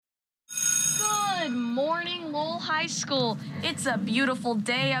morning, Lowell High School. It's a beautiful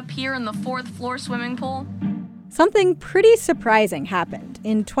day up here in the 4th floor swimming pool. Something pretty surprising happened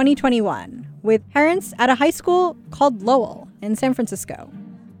in 2021 with parents at a high school called Lowell in San Francisco.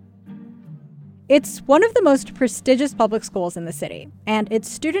 It's one of the most prestigious public schools in the city, and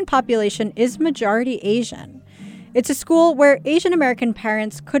its student population is majority Asian. It's a school where Asian American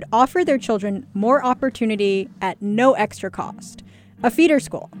parents could offer their children more opportunity at no extra cost. A feeder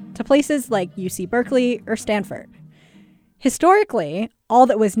school to places like UC Berkeley or Stanford. Historically, all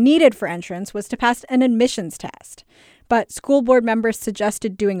that was needed for entrance was to pass an admissions test. But school board members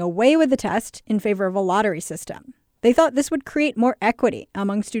suggested doing away with the test in favor of a lottery system. They thought this would create more equity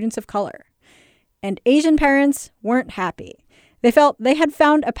among students of color. And Asian parents weren't happy. They felt they had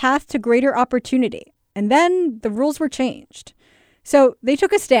found a path to greater opportunity. And then the rules were changed. So they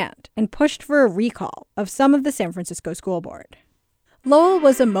took a stand and pushed for a recall of some of the San Francisco school board. Lowell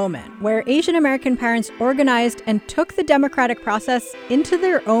was a moment where Asian American parents organized and took the democratic process into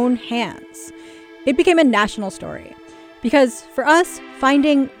their own hands. It became a national story. Because for us,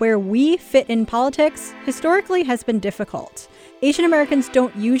 finding where we fit in politics historically has been difficult. Asian Americans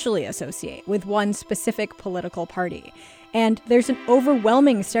don't usually associate with one specific political party. And there's an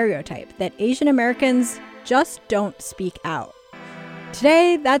overwhelming stereotype that Asian Americans just don't speak out.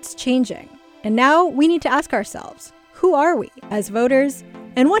 Today, that's changing. And now we need to ask ourselves, who are we as voters?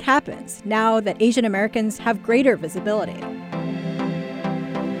 And what happens now that Asian Americans have greater visibility?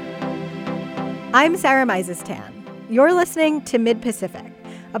 I'm Sarah Meisestan. You're listening to Mid-Pacific,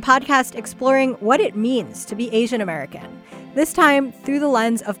 a podcast exploring what it means to be Asian American, this time through the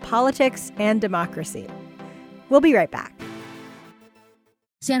lens of politics and democracy. We'll be right back.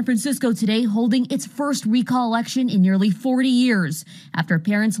 San Francisco today holding its first recall election in nearly 40 years after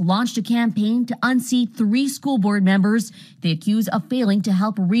parents launched a campaign to unseat 3 school board members they accuse of failing to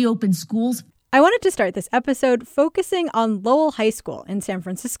help reopen schools. I wanted to start this episode focusing on Lowell High School in San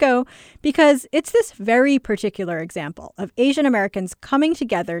Francisco because it's this very particular example of Asian Americans coming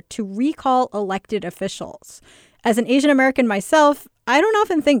together to recall elected officials. As an Asian American myself, I don't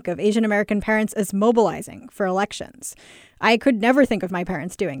often think of Asian American parents as mobilizing for elections. I could never think of my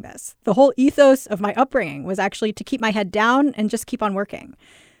parents doing this. The whole ethos of my upbringing was actually to keep my head down and just keep on working.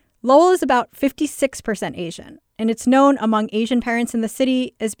 Lowell is about 56% Asian, and it's known among Asian parents in the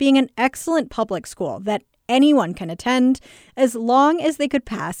city as being an excellent public school that anyone can attend as long as they could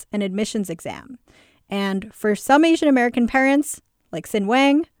pass an admissions exam. And for some Asian American parents, like Sin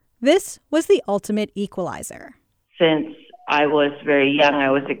Wang, this was the ultimate equalizer. Since I was very young,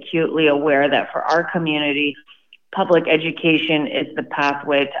 I was acutely aware that for our community, public education is the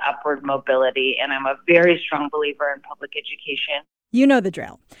pathway to upward mobility, and I'm a very strong believer in public education. You know the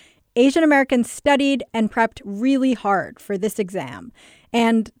drill. Asian Americans studied and prepped really hard for this exam,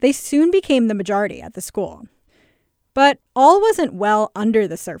 and they soon became the majority at the school. But all wasn't well under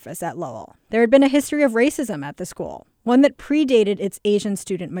the surface at Lowell. There had been a history of racism at the school, one that predated its Asian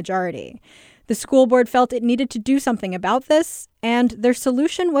student majority. The school board felt it needed to do something about this, and their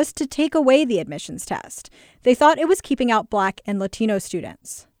solution was to take away the admissions test. They thought it was keeping out Black and Latino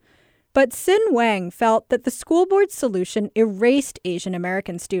students. But Sin Wang felt that the school board's solution erased Asian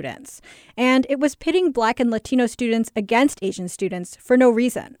American students, and it was pitting Black and Latino students against Asian students for no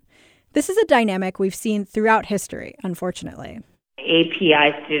reason. This is a dynamic we've seen throughout history, unfortunately.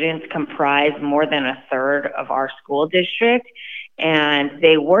 API students comprise more than a third of our school district, and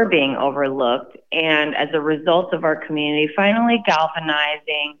they were being overlooked. And as a result of our community finally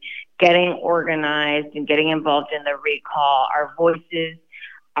galvanizing, getting organized, and getting involved in the recall, our voices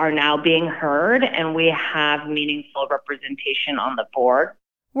are now being heard, and we have meaningful representation on the board.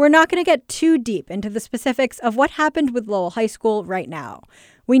 We're not going to get too deep into the specifics of what happened with Lowell High School right now.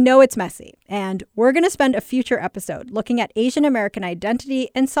 We know it's messy, and we're going to spend a future episode looking at Asian American identity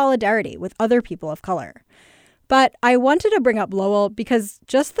and solidarity with other people of color. But I wanted to bring up Lowell because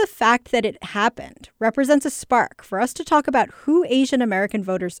just the fact that it happened represents a spark for us to talk about who Asian American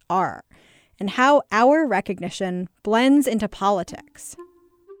voters are and how our recognition blends into politics.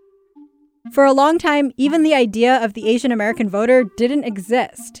 For a long time, even the idea of the Asian American voter didn't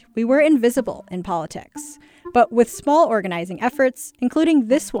exist. We were invisible in politics. But with small organizing efforts, including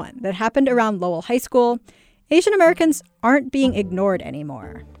this one that happened around Lowell High School, Asian Americans aren't being ignored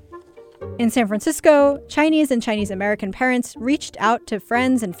anymore. In San Francisco, Chinese and Chinese American parents reached out to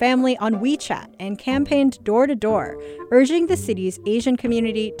friends and family on WeChat and campaigned door to door, urging the city's Asian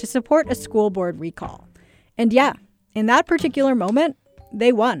community to support a school board recall. And yeah, in that particular moment,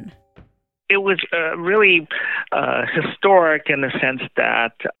 they won. It was really historic in the sense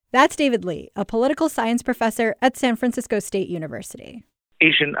that... That's David Lee, a political science professor at San Francisco State University.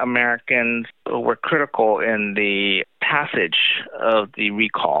 Asian Americans were critical in the passage of the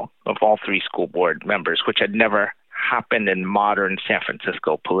recall of all three school board members, which had never happened in modern San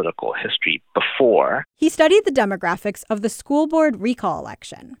Francisco political history before. He studied the demographics of the school board recall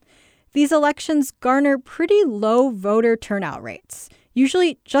election. These elections garner pretty low voter turnout rates.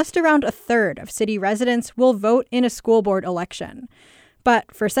 Usually just around a third of city residents will vote in a school board election.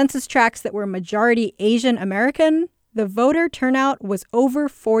 But for census tracts that were majority Asian American, the voter turnout was over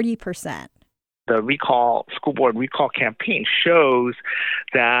 40%. The school board recall campaign shows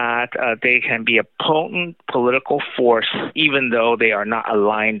that they can be a potent political force, even though they are not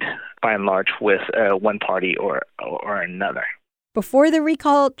aligned by and large with one party or another. Before the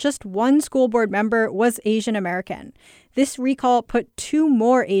recall, just one school board member was Asian American. This recall put 2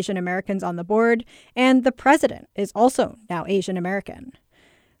 more Asian Americans on the board, and the president is also now Asian American.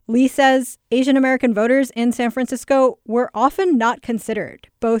 Lee says Asian American voters in San Francisco were often not considered,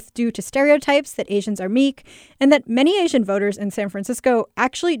 both due to stereotypes that Asians are meek and that many Asian voters in San Francisco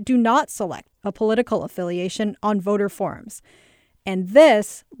actually do not select a political affiliation on voter forms. And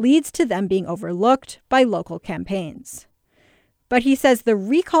this leads to them being overlooked by local campaigns. But he says the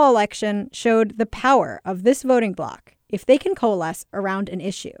recall election showed the power of this voting bloc if they can coalesce around an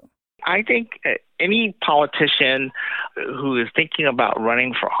issue. I think any politician who is thinking about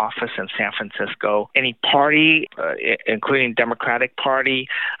running for office in San Francisco, any party, including Democratic Party,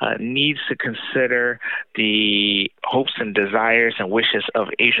 needs to consider the hopes and desires and wishes of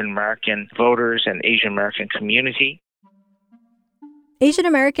Asian American voters and Asian American community. Asian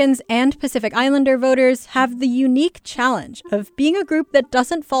Americans and Pacific Islander voters have the unique challenge of being a group that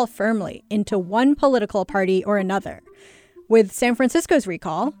doesn't fall firmly into one political party or another. With San Francisco's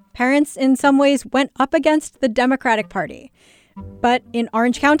recall, parents in some ways went up against the Democratic Party. But in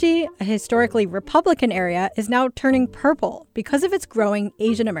Orange County, a historically Republican area is now turning purple because of its growing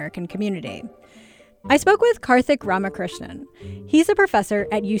Asian American community. I spoke with Karthik Ramakrishnan. He's a professor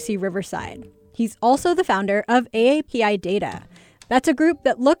at UC Riverside. He's also the founder of AAPI Data. That's a group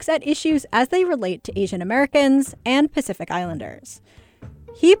that looks at issues as they relate to Asian Americans and Pacific Islanders.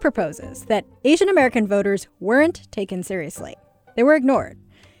 He proposes that Asian American voters weren't taken seriously. They were ignored.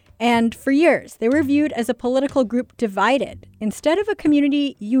 And for years, they were viewed as a political group divided instead of a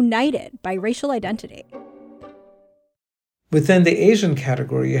community united by racial identity. Within the Asian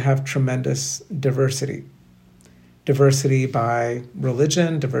category, you have tremendous diversity. Diversity by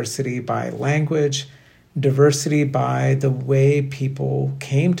religion, diversity by language, diversity by the way people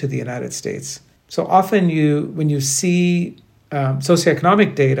came to the United States. So often when you see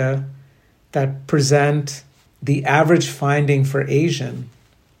socioeconomic data that present the average finding for Asian,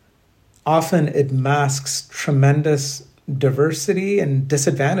 often it masks tremendous diversity and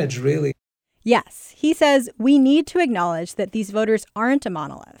disadvantage, really. Yes, he says we need to acknowledge that these voters aren't a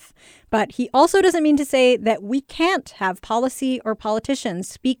monolith. But he also doesn't mean to say that we can't have policy or politicians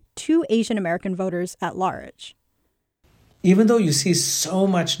speak to Asian American voters at large. Even though you see so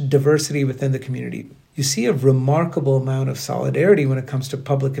much diversity within the community, you see a remarkable amount of solidarity when it comes to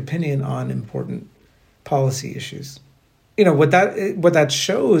public opinion on important policy issues. You know, what that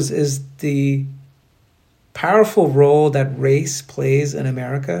shows is the powerful role that race plays in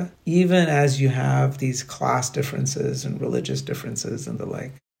America, even as you have these class differences and religious differences and the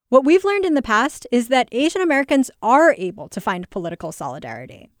like. What we've learned in the past is that Asian Americans are able to find political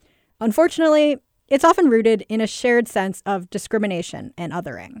solidarity. Unfortunately, it's often rooted in a shared sense of discrimination and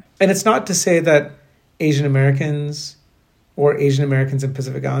othering. And it's not to say that Asian Americans or Asian Americans and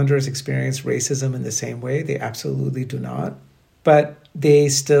Pacific Islanders experience racism in the same way. They absolutely do not. But they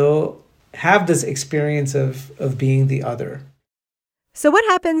still have this experience of being the other. So what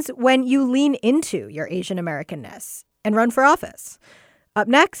happens when you lean into your Asian Americanness and run for office? Up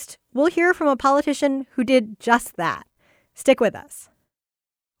next, we'll hear from a politician who did just that. Stick with us.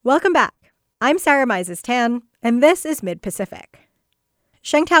 Welcome back. I'm Sarah Mises-Tan, and this is Mid-Pacific.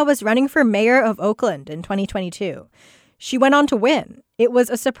 Sheng Thao was running for mayor of Oakland in 2022. She went on to win. It was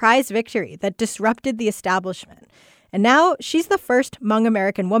a surprise victory that disrupted the establishment. And now she's the first Hmong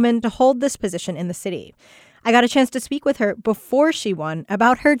American woman to hold this position in the city. I got a chance to speak with her before she won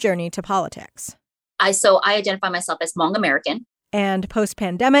about her journey to politics. I identify myself as Hmong American. And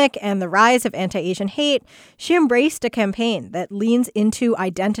post-pandemic and the rise of anti-Asian hate, she embraced a campaign that leans into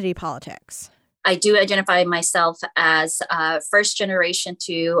identity politics. I do identify myself as first generation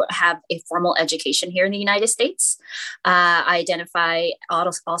to have a formal education here in the United States. I identify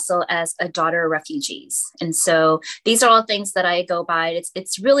also as a daughter of refugees. And so these are all things that I go by.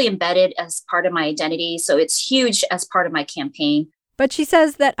 It's really embedded as part of my identity. So it's huge as part of my campaign. But she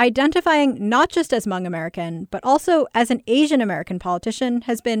says that identifying not just as Hmong American, but also as an Asian American politician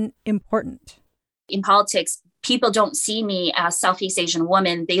has been important. In politics, people don't see me as Southeast Asian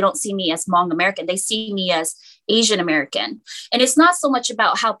woman. They don't see me as Hmong American. They see me as Asian American. And it's not so much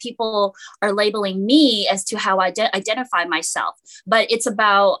about how people are labeling me as to how I identify myself, but it's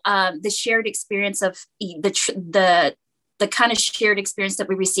about the shared experience of the kind of shared experience that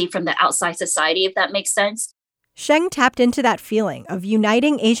we receive from the outside society, if that makes sense. Sheng tapped into that feeling of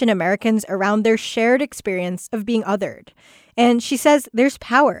uniting Asian Americans around their shared experience of being othered. And she says there's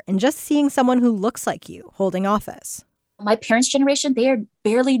power in just seeing someone who looks like you holding office. My parents' generation, they are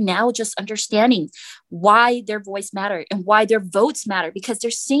barely now just understanding why their voice matters and why their votes matter, because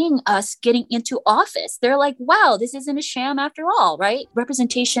they're seeing us getting into office. They're like, wow, this isn't a sham after all, right?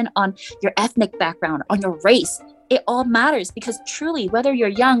 Representation on your ethnic background, on your race, it all matters, because truly, whether you're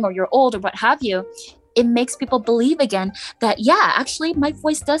young or you're old or what have you, it makes people believe again that, yeah, actually, my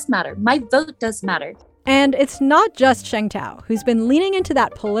voice does matter. My vote does matter. And it's not just Sheng Tao who's been leaning into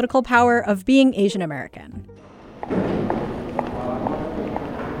that political power of being Asian American.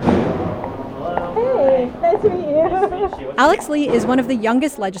 Hey, nice to meet you. Alex Lee is one of the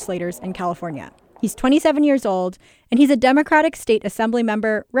youngest legislators in California. He's 27 years old, and he's a Democratic state assembly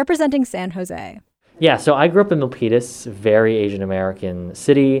member representing San Jose. Yeah, so I grew up in Milpitas, a very Asian American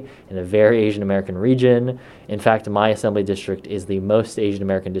city in a very Asian American region. In fact, my assembly district is the most Asian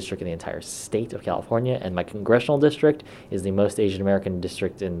American district in the entire state of California, and my congressional district is the most Asian American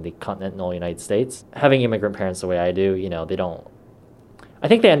district in the continental United States. Having immigrant parents the way I do, I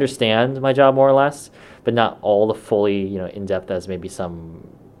think they understand my job more or less, but not all the fully, in-depth as maybe some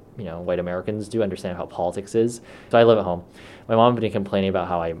white Americans do understand how politics is. So I live at home. My mom has been complaining about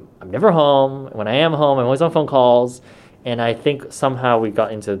how I'm never home. When I am home, I'm always on phone calls. And I think somehow we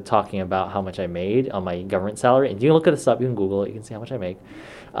got into talking about how much I made on my government salary. And you can look this up, you can Google it, you can see how much I make.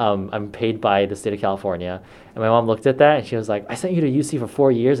 I'm paid by the state of California. And my mom looked at that and she was like, I sent you to UC for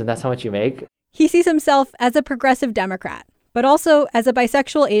 4 years and that's how much you make? He sees himself as a progressive Democrat, but also as a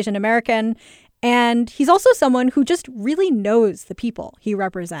bisexual Asian American. And he's also someone who just really knows the people he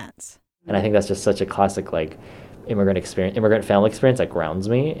represents. And I think that's just such a classic, immigrant family experience that grounds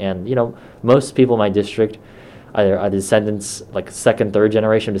me. And, most people in my district either are descendants, second, third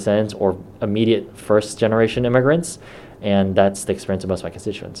generation descendants, or immediate first generation immigrants. And that's the experience of most of my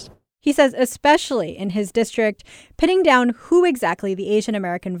constituents. He says especially in his district, pinning down who exactly the Asian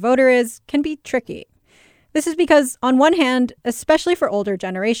American voter is can be tricky. This is because, on one hand, especially for older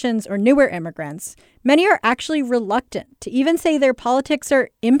generations or newer immigrants, many are actually reluctant to even say their politics are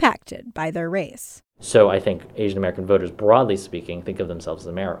impacted by their race. So I think Asian American voters, broadly speaking, think of themselves as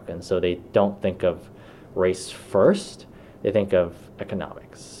Americans. So they don't think of race first. They think of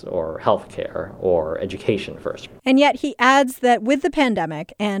economics or healthcare or education first. And yet he adds that with the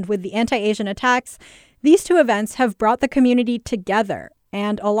pandemic and with the anti-Asian attacks, these two events have brought the community together.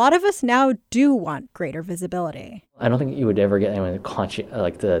 And a lot of us now do want greater visibility. I don't think you would ever get anyone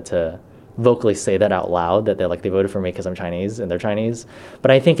to vocally say that out loud, that they voted for me because I'm Chinese and they're Chinese. But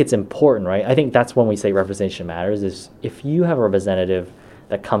I think it's important, right? I think that's when we say representation matters, is if you have a representative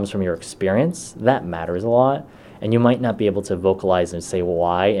that comes from your experience, that matters a lot. And you might not be able to vocalize and say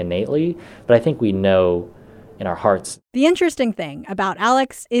why innately, but I think we know in our hearts. The interesting thing about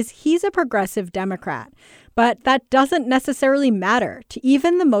Alex is he's a progressive Democrat. But that doesn't necessarily matter to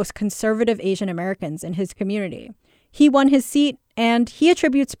even the most conservative Asian Americans in his community. He won his seat, and he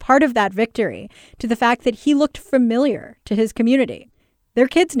attributes part of that victory to the fact that he looked familiar to his community. Their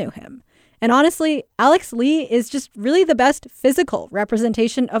kids knew him. And honestly, Alex Lee is just really the best physical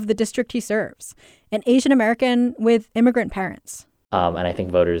representation of the district he serves, an Asian American with immigrant parents. And I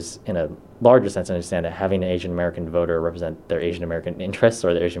think voters, in a larger sense, understand that having an Asian American voter represent their Asian American interests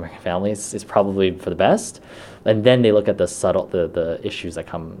or their Asian American families is probably for the best. And then they look at the issues that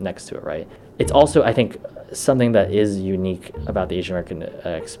come next to it, right? It's also, I think, something that is unique about the Asian American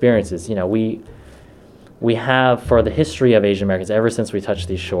experience is, we have, for the history of Asian Americans, ever since we touched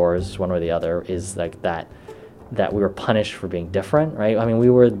these shores, one or the other, is that we were punished for being different, right? I mean, we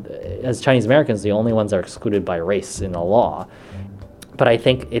were, as Chinese Americans, the only ones that are excluded by race in the law. But I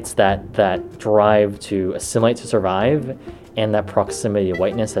think it's that drive to assimilate to survive, and that proximity to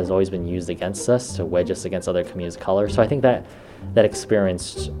whiteness has always been used against us to wedge us against other communities of color. So I think that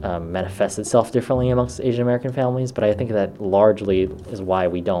experience manifests itself differently amongst Asian American families. But I think that largely is why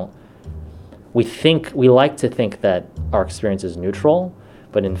we like to think that our experience is neutral,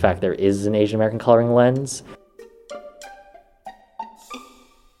 but in fact there is an Asian American coloring lens.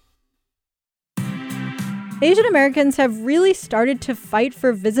 Asian Americans have really started to fight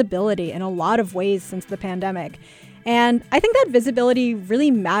for visibility in a lot of ways since the pandemic. And I think that visibility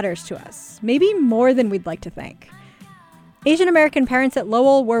really matters to us, maybe more than we'd like to think. Asian American parents at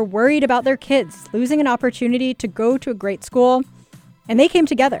Lowell were worried about their kids losing an opportunity to go to a great school, and they came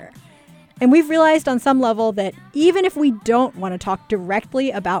together. And we've realized on some level that even if we don't want to talk directly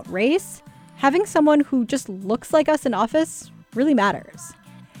about race, having someone who just looks like us in office really matters.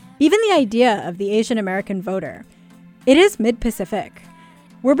 Even the idea of the Asian American voter, it is mid-Pacific.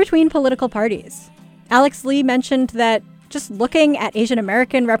 We're between political parties. Alex Lee mentioned that just looking at Asian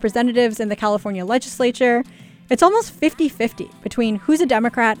American representatives in the California legislature, it's almost 50-50 between who's a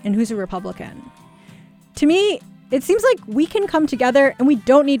Democrat and who's a Republican. To me, it seems like we can come together and we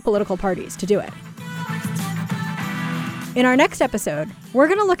don't need political parties to do it. In our next episode, we're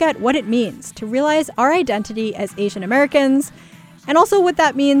going to look at what it means to realize our identity as Asian Americans, and also what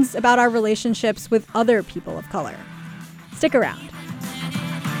that means about our relationships with other people of color. Stick around.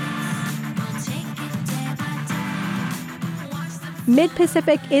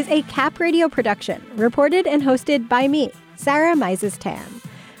 Mid-Pacific is a Cap Radio production, reported and hosted by me, Sarah Mises-Tan.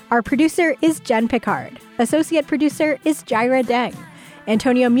 Our producer is Jen Picard. Associate producer is Jaira Deng.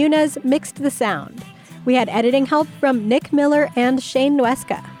 Antonio Muniz mixed the sound. We had editing help from Nick Miller and Shane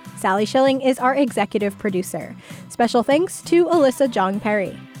Nuesca. Sally Schilling is our executive producer. Special thanks to Alyssa Jong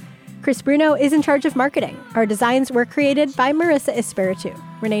Perry. Chris Bruno is in charge of marketing. Our designs were created by Marissa Espiritu.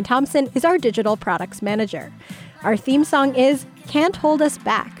 Renee Thompson is our digital products manager. Our theme song is Can't Hold Us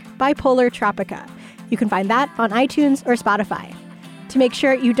Back by Polar Tropica. You can find that on iTunes or Spotify. To make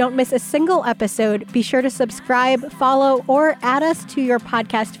sure you don't miss a single episode, be sure to subscribe, follow, or add us to your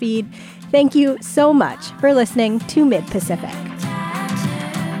podcast feed. Thank you so much for listening to Mid-Pacific.